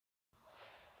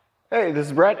Hey, this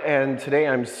is Brett, and today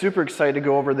I'm super excited to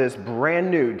go over this brand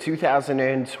new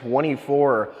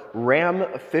 2024 Ram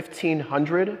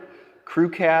 1500 Crew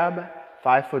Cab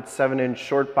 5'7"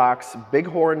 short box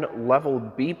Bighorn Level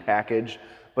B package,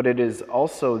 but it is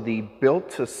also the Built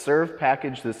to Serve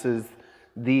package. This is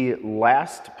the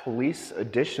last police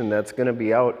edition that's going to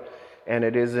be out, and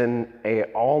it is in a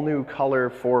all new color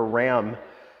for Ram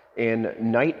in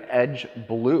Night Edge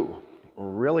Blue.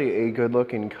 Really a good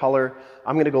looking color.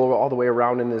 I'm going to go all the way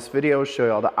around in this video, show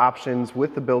you all the options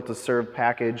with the Built to Serve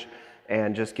package,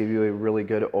 and just give you a really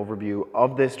good overview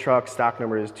of this truck. Stock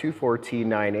number is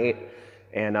 24T98,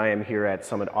 and I am here at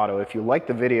Summit Auto. If you like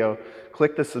the video,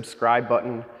 click the subscribe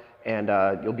button, and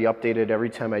you'll be updated every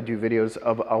time I do videos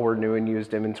of our new and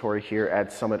used inventory here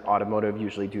at Summit Automotive.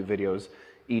 Usually do videos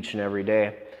each and every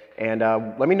day. And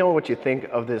let me know what you think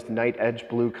of this Night Edge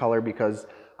Blue color, because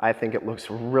I think it looks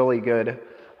really good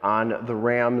on the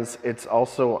Rams. It's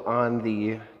also on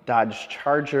the Dodge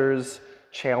Chargers,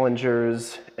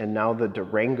 Challengers, and now the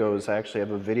Durangos. I actually have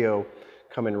a video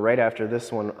coming right after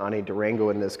this one on a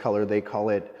Durango in this color. They call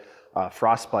it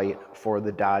Frostbite for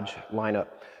the Dodge lineup.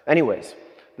 Anyways,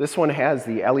 this one has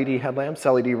the LED headlamps,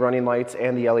 LED running lights,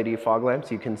 and the LED fog lamps.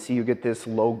 You can see you get this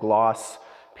low gloss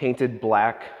painted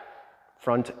black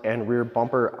front and rear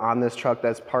bumper on this truck.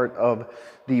 That's part of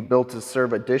the Built to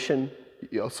Serve edition.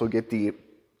 You also get the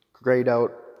grayed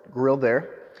out grille there.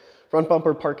 Front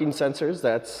bumper parking sensors,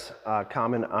 that's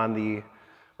common on the,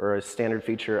 or a standard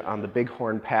feature on the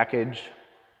Bighorn package.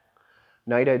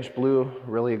 Night Edge Blue,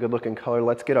 really a good looking color.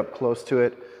 Let's get up close to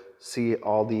it, see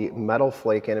all the metal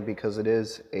flake in it, because it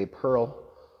is a pearl,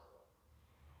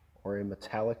 or a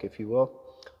metallic if you will.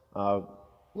 A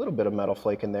little bit of metal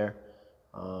flake in there.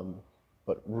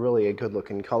 But really a good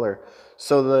looking color.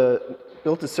 So the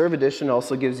Built to Serve edition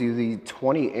also gives you the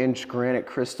 20-inch granite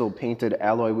crystal painted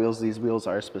alloy wheels. These wheels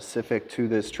are specific to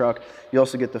this truck. You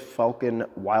also get the Falcon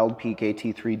Wild Peak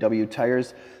AT3W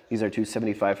tires. These are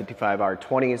 275/55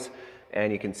 R20s,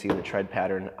 and you can see the tread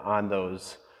pattern on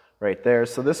those right there.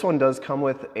 So this one does come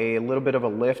with a little bit of a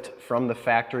lift from the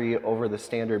factory over the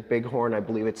standard Bighorn. I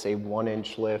believe it's a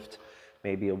 1-inch lift,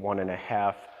 maybe a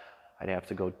 1.5. I'd have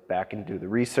to go back and do the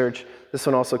research. This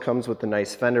one also comes with the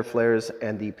nice fender flares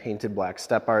and the painted black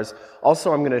step bars.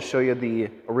 Also, I'm going to show you the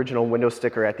original window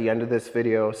sticker at the end of this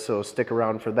video, so stick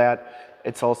around for that.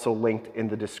 It's also linked in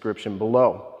the description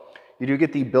below. You do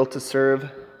get the Built to Serve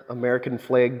American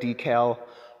flag decal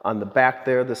on the back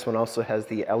there. This one also has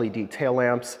the LED tail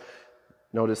lamps.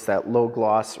 Notice that low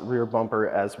gloss rear bumper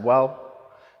as well.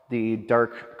 The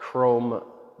dark chrome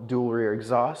dual rear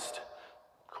exhaust.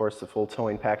 Of course, the full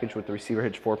towing package with the receiver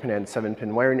hitch, 4-pin and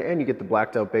 7-pin wiring, and you get the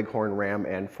blacked out Bighorn, Ram,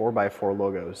 and 4x4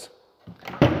 logos.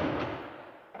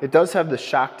 It does have the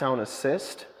shock down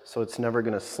assist, so it's never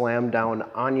going to slam down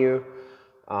on you.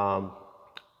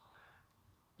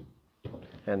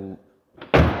 And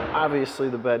obviously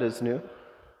the bed is new.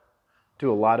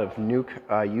 Do a lot of new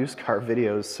used car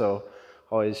videos, so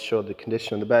always show the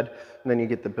condition of the bed. And then you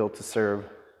get the Built to Serve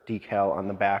decal on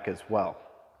the back as well.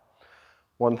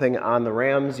 One thing on the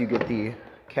Rams, you get the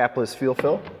capless fuel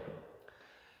fill.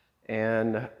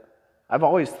 And I've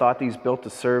always thought these Built to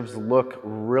Serves look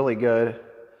really good,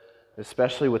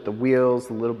 especially with the wheels,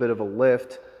 a little bit of a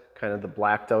lift, kind of the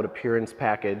blacked out appearance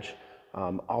package.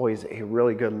 Always a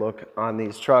really good look on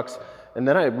these trucks. And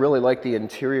then I really like the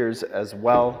interiors as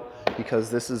well, because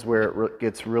this is where it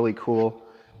gets really cool.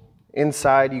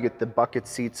 Inside, you get the bucket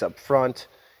seats up front,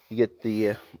 you get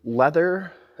the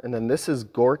leather, and then this is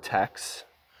Gore-Tex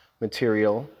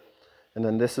material, and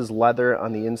then this is leather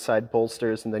on the inside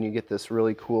bolsters, and then you get this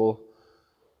really cool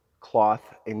cloth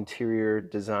interior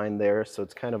design there, so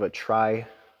it's kind of a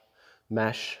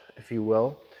tri-mesh, if you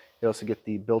will. You also get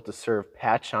the Built to Serve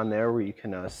patch on there where you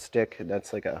can stick,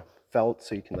 that's like a felt,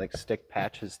 so you can like stick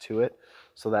patches to it,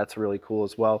 so that's really cool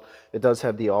as well. It does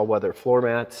have the all-weather floor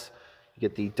mats. You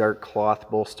get the dark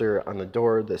cloth bolster on the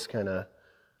door, this kind of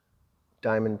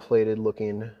diamond plated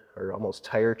looking, or almost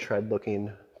tire tread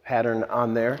looking pattern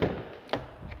on there.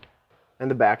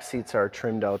 And the back seats are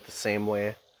trimmed out the same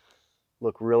way.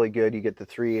 Look really good. You get the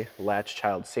 3 latch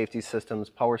child safety systems,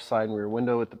 power side and rear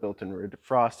window with the built-in rear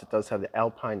defrost. It does have the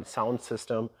Alpine sound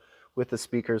system with the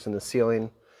speakers in the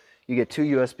ceiling. You get 2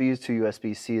 USBs, 2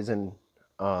 USB-Cs, and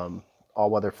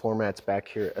all-weather floor mats back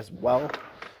here as well.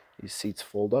 These seats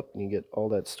fold up and you get all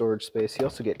that storage space. You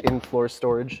also get in-floor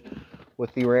storage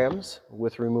with the Rams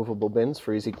with removable bins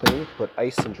for easy cleaning. Put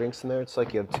ice and drinks in there. It's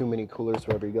like you have 2 mini coolers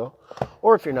wherever you go.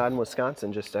 Or if you're not in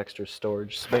Wisconsin, just extra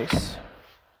storage space.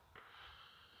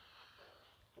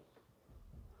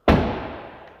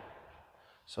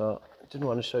 So did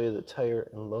want to show you the tire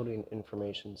and loading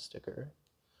information sticker.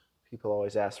 People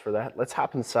always ask for that. Let's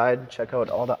hop inside, check out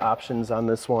all the options on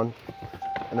this one,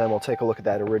 and then we'll take a look at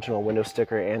that original window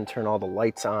sticker and turn all the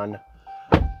lights on,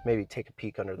 maybe take a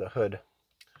peek under the hood.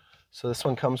 So this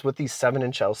one comes with the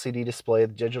 7-inch LCD display,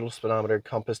 the digital speedometer,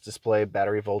 compass display,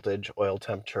 battery voltage, oil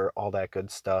temperature, all that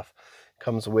good stuff.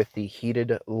 Comes with the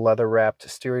heated leather-wrapped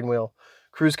steering wheel,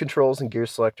 cruise controls and gear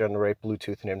selector on the right,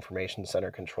 Bluetooth and information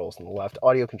center controls on the left,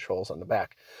 audio controls on the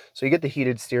back. So you get the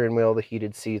heated steering wheel, the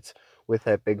heated seats with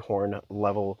that Bighorn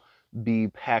Level B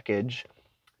package.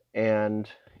 And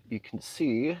you can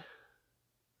see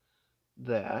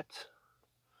that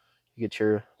you get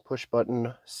your push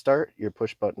button start, your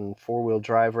push button 4-wheel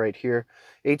drive right here,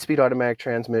 8-speed automatic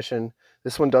transmission.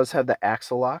 This one does have the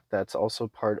axle lock. That's also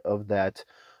part of that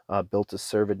built to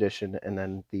serve edition, and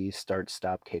then the start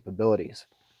stop capabilities.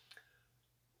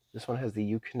 This one has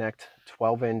the Uconnect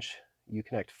 12-inch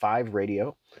Uconnect 5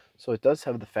 radio. So it does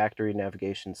have the factory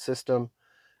navigation system.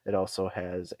 It also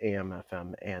has AM,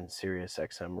 FM, and Sirius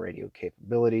XM radio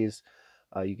capabilities.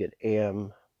 You get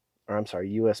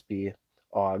USB,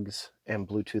 AUX, and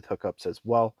Bluetooth hookups as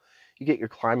well. You get your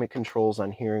climate controls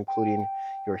on here, including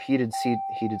your heated seat,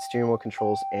 heated steering wheel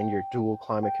controls, and your dual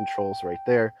climate controls right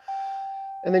there.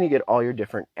 And then you get all your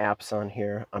different apps on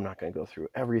here. I'm not going to go through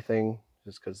everything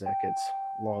just because that gets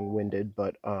long-winded,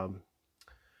 but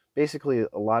basically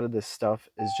a lot of this stuff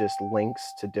is just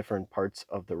links to different parts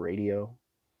of the radio.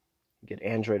 You get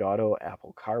Android Auto,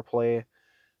 Apple CarPlay,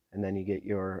 and then you get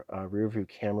your rear view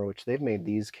camera, which they've made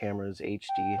these cameras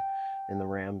HD in the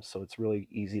Ram, so it's really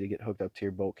easy to get hooked up to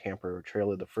your boat, camper, or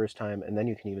trailer the first time, and then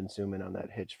you can even zoom in on that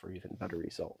hitch for even better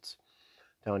results.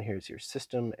 Down here is your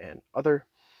system and other,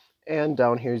 and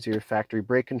down here is your factory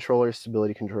brake controller,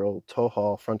 stability control, tow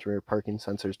haul, front and rear parking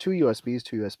sensors, 2 USBs,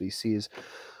 2 USB-Cs,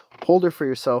 holder for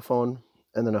your cell phone,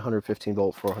 and then 115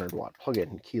 volt 400 watt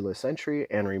plug-in, keyless entry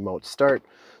and remote start,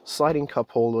 sliding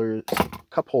cup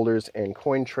holders and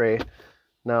coin tray.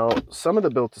 Now some of the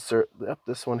built to serve,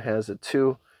 this one has it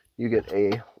too. You get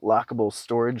a lockable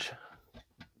storage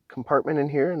compartment in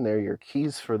here, and there are your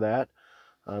keys for that,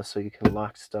 so you can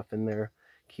lock stuff in there,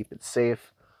 keep it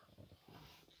safe.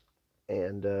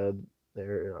 And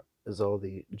there is all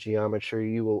the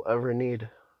geometry you will ever need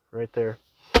right there.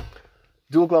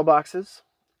 Dual glove boxes.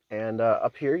 And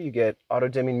up here you get auto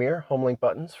dimming mirror, home link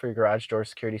buttons for your garage door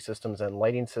security systems and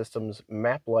lighting systems,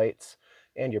 map lights,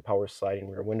 and your power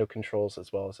sliding rear window controls,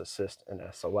 as well as assist and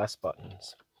SOS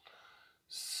buttons.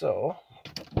 So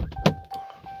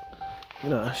I'm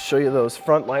gonna show you those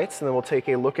front lights, and then we'll take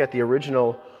a look at the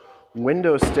original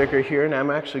window sticker here. And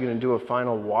I'm actually gonna do a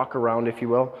final walk around, if you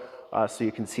will, so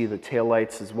you can see the tail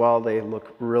lights as well. They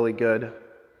look really good.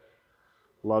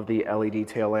 Love the LED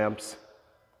tail lamps.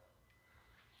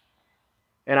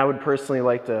 And I would personally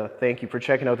like to thank you for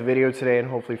checking out the video today, and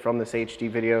hopefully from this HD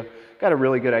video, got a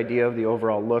really good idea of the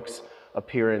overall looks,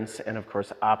 appearance, and of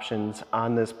course options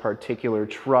on this particular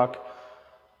truck.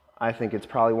 I think it's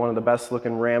probably one of the best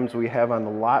looking Rams we have on the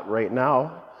lot right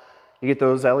now. You get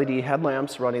those LED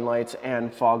headlamps, running lights,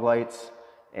 and fog lights,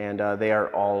 and they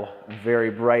are all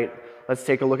very bright. Let's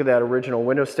take a look at that original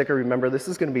window sticker. Remember, this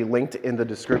is going to be linked in the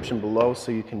description below,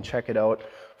 so you can check it out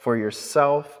for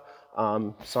yourself.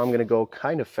 So I'm going to go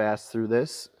kind of fast through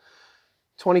this.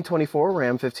 2024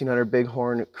 Ram 1500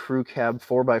 Bighorn Crew Cab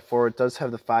 4x4. It does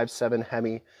have the 5.7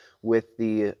 Hemi with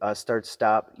the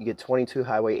start-stop. You get 22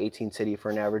 highway, 18 city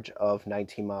for an average of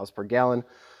 19 miles per gallon.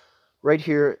 Right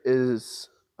here is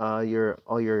all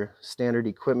your standard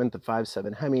equipment, the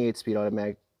 5.7 Hemi, 8-speed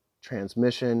automatic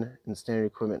transmission, and standard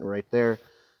equipment right there.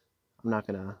 I'm not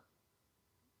going to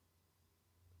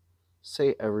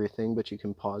say everything, but you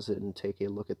can pause it and take a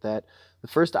look at that. The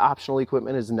first optional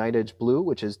equipment is Night Edge Blue,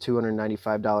 which is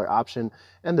 $295 option,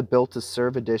 and the Built to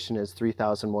Serve edition is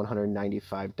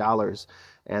 $3,195.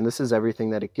 And this is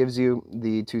everything that it gives you: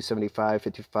 the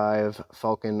 275/55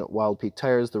 Falcon Wild Peak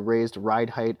tires, the raised ride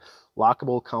height,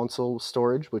 lockable console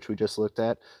storage, which we just looked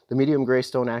at, the medium gray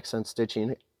stone accent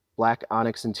stitching, black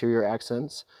onyx interior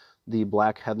accents, the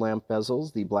black headlamp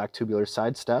bezels, the black tubular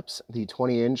side steps, the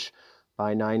 20-inch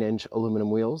by 9-inch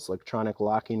aluminum wheels, electronic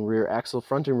locking rear axle,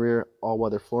 front and rear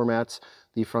all-weather floor mats,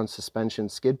 the front suspension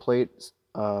skid plate,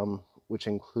 which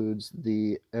includes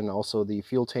also the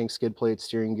fuel tank skid plate,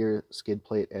 steering gear skid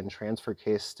plate, and transfer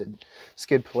case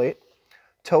skid plate,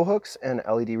 tow hooks, and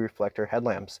LED reflector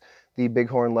headlamps. The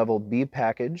Bighorn Level B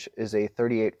package is a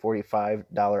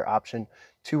 $38.45 option,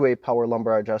 two-way power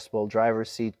lumbar adjustable driver's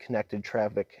seat, connected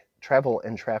travel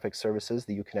and traffic services,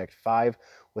 the Uconnect 5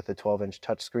 with a 12-inch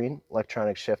touchscreen,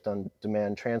 electronic shift on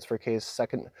demand transfer case,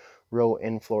 second row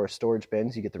in-floor storage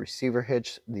bins. You get the receiver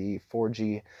hitch, the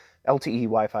 4G LTE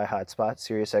Wi-Fi hotspot,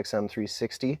 Sirius XM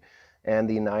 360, and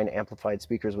the 9 amplified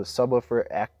speakers with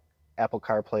subwoofer, Apple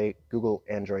CarPlay, Google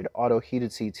Android Auto,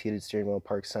 heated seats, heated steering wheel,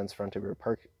 park sense front and rear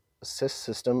park assist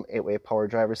system, 8-way power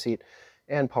driver seat,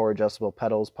 and power adjustable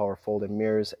pedals, power fold-in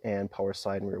mirrors, and power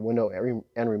slide and rear window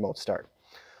and remote start.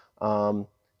 You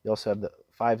also have the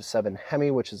 5.7 Hemi,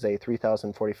 which is a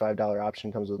 $3,045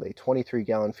 option, comes with a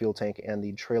 23-gallon fuel tank, and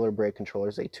the trailer brake controller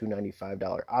is a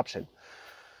 $295 option.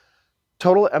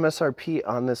 Total MSRP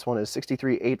on this one is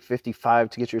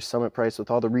 $63,855 to get your summit price with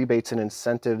all the rebates and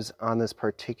incentives on this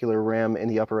particular Ram. In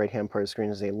the upper right-hand part of the screen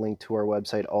is a link to our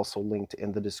website, also linked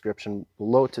in the description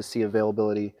below to see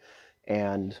availability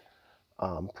and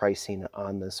pricing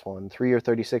on this one. 3-year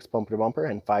 36 bumper to bumper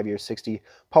and 5-year 60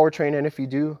 powertrain. And if you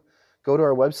do go to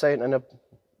our website and end up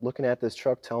looking at this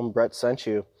truck, tell them Brett sent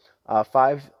you.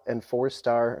 5- and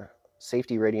 4-star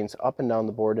safety ratings up and down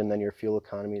the board, and then your fuel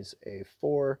economy is a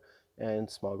 4 and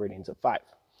smog ratings of 5.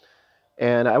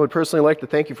 And I would personally like to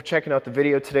thank you for checking out the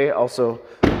video today. Also,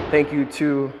 thank you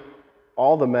to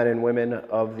all the men and women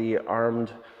of the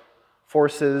armed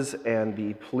forces and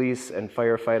the police and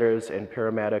firefighters and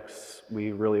paramedics.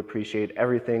 We really appreciate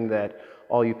everything that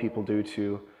all you people do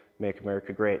to make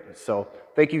America great. So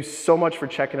thank you so much for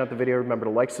checking out the video. Remember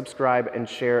to like, subscribe, and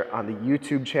share on the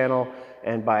YouTube channel.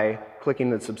 And by clicking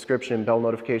the subscription and bell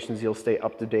notifications, you'll stay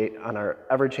up to date on our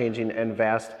ever-changing and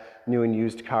vast new and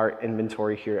used car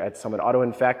inventory here at Summit Auto.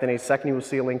 In fact, in a second, you will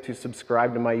see a link to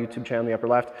subscribe to my YouTube channel in the upper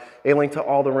left, a link to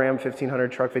all the Ram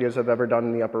 1500 truck videos I've ever done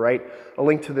in the upper right, a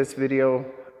link to this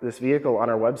vehicle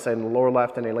on our website in the lower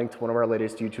left, and a link to one of our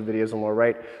latest YouTube videos in the lower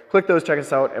right. Click those, check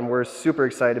us out, and we're super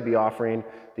excited to be offering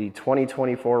the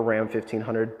 2024 Ram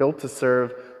 1500 built to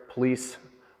serve police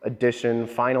edition,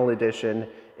 final edition,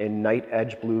 in night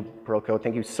edge blue pearl coat.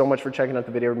 Thank you so much for checking out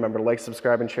the video. Remember to like,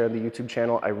 subscribe, and share the YouTube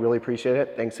channel. I really appreciate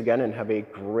it. Thanks again, and have a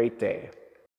great day.